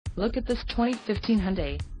Look at this 2015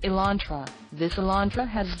 Hyundai Elantra. This Elantra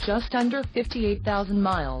has just under 58,000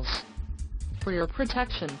 miles. For your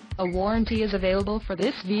protection, a warranty is available for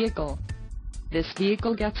this vehicle. This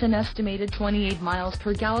vehicle gets an estimated 28 miles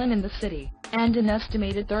per gallon in the city, and an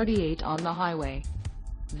estimated 38 on the highway.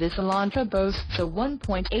 This Elantra boasts a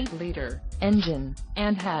 1.8-liter engine,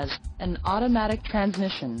 and has an automatic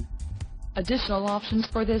transmission. Additional options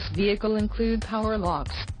for this vehicle include power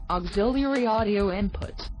locks, auxiliary audio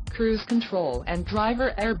input, cruise control and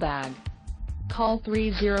driver airbag. Call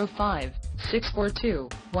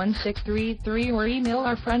 305-642-1633 or email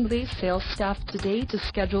our friendly sales staff today to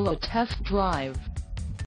schedule a test drive.